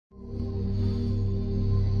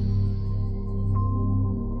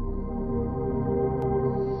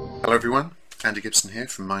Hello everyone, Andy Gibson here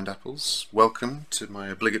from Mindapples. Welcome to my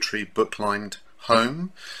obligatory book-lined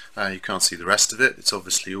home. You can't see the rest of it, it's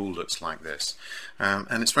obviously all looks like this.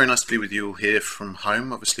 And it's very nice to be with you all here from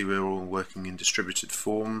home. Obviously we're all working in distributed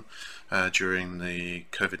form during the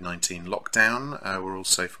COVID-19 lockdown. We're all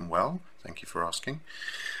safe and well, thank you for asking.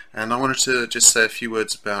 And I wanted to just say a few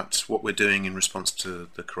words about what we're doing in response to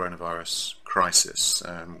the coronavirus crisis.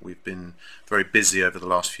 We've been very busy over the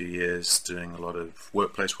last few years doing a lot of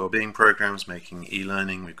workplace wellbeing programs, making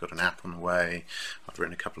e-learning. We've got an app on the way. I've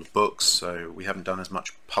written a couple of books, so we haven't done as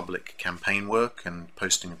much public campaign work and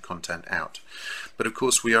posting of content out. But of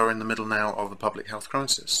course we are in the middle now of a public health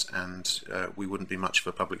crisis, and we wouldn't be much of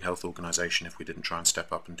a public health organisation if we didn't try and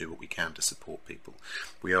step up and do what we can to support people.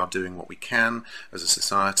 We are doing what we can as a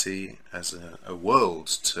society, as a world,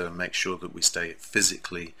 to make sure that we stay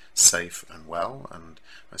physically safe and well, and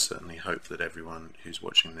I certainly hope that everyone who's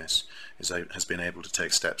watching this has been able to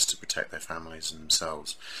take steps to protect their families and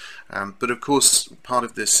themselves. But of course part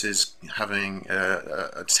of this is having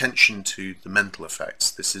attention to the mental effects.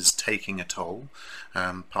 This is taking a toll,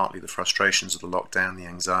 partly the frustrations of the lockdown, the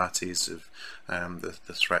anxieties of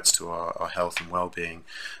the threats to our health and well-being,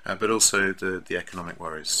 but also the economic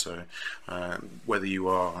worries. So whether you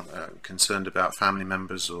are concerned about family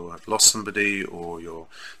members or have lost somebody, or you're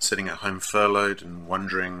sitting at home furloughed and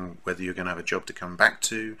wondering whether you're going to have a job to come back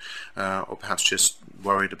to, or perhaps just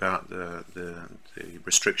worried about the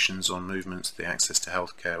restrictions on movements, the access to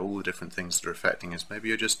healthcare, all the different things that are affecting us. Maybe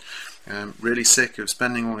you're just really sick of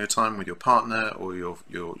spending all your time with your partner or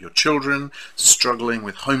your children, struggling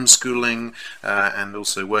with homeschooling and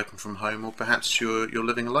also working from home, or perhaps you're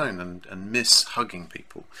living alone and miss hugging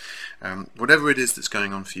people. Whatever it is that's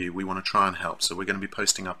going on for you, we want to try and help. So we're going to be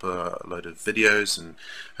posting up a load of videos and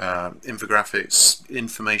infographics,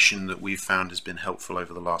 information that we've found has been helpful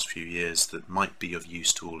over the last few years that might be of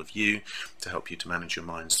use to all of you, to help you to manage your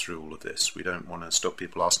minds through all of this. We don't want to stop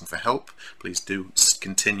people asking for help. Please do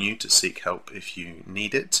continue to seek help if you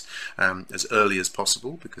need it, as early as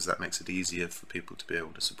possible, because that makes it easier for people to be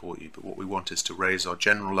able to support you. But what we want is to raise our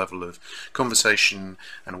general level of conversation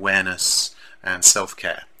and awareness and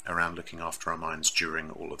self-care around looking after our minds during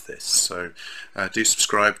all of this. So do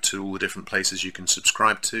subscribe to all the different places you can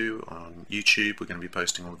subscribe to. On YouTube we're going to be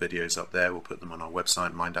posting all the videos up there. We'll put them on our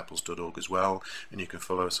website mindapples.org as well, and you can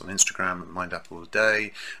follow us on Instagram at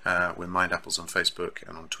mindappleaday. We're Mindapples on Facebook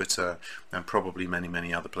and on Twitter, and probably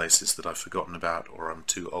many other places that I've forgotten about or I'm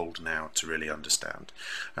too old now to really understand.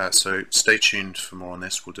 So stay tuned for more on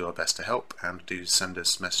this. We'll do our best to help, and do send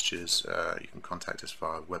us messages. You can contact us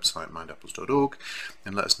via the website mindapples.org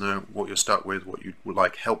and let us know what you're stuck with, what you would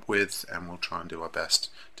like help with, and we'll try and do our best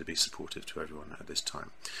to be supportive to everyone at this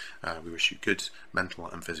time. We wish you good mental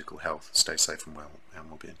and physical health. Stay safe and well, and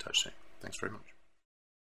we'll be in touch soon. Thanks very much.